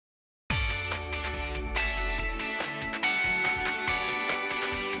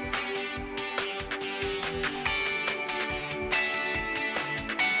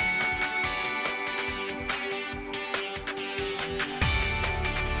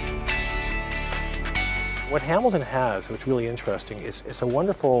What Hamilton has, which is really interesting, is it's a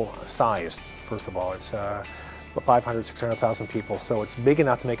wonderful size, first of all. It's about 500, 600,000 people, so it's big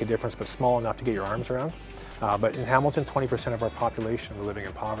enough to make a difference, but small enough to get your arms around. But in Hamilton, 20% of our population are living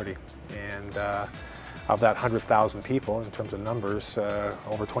in poverty. And of that 100,000 people, in terms of numbers,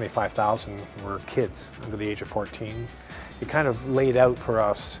 over 25,000 were kids under the age of 14. It kind of laid out for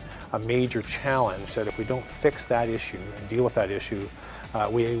us a major challenge that if we don't fix that issue and deal with that issue,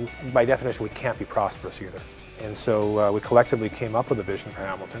 by definition, we can't be prosperous either. And so we collectively came up with a vision for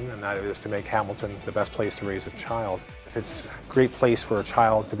Hamilton, and that is to make Hamilton the best place to raise a child. If it's a great place for a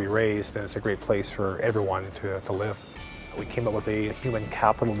child to be raised, then it's a great place for everyone to live. We came up with a human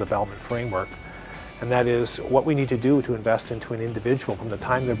capital development framework, and that is what we need to do to invest into an individual from the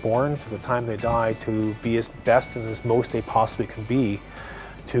time they're born to the time they die to be as best and as most they possibly can be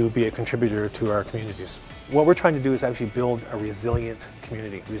to be a contributor to our communities. What we're trying to do is actually build a resilient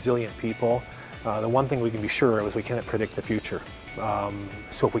community, resilient people. The one thing we can be sure of is we cannot predict the future.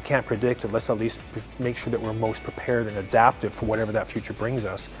 So if we can't predict it, let's at least make sure that we're most prepared and adaptive for whatever that future brings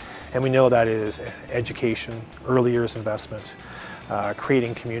us. And we know that is education, early years investment,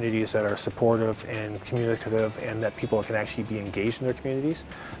 creating communities that are supportive and communicative and that people can actually be engaged in their communities.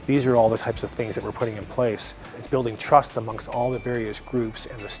 These are all the types of things that we're putting in place. It's building trust amongst all the various groups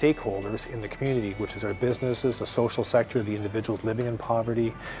and the stakeholders in the community, which is our businesses, the social sector, the individuals living in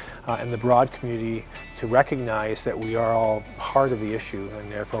poverty, and the broad community, to recognize that we are all part of the issue and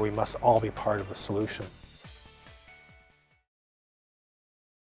therefore we must all be part of the solution.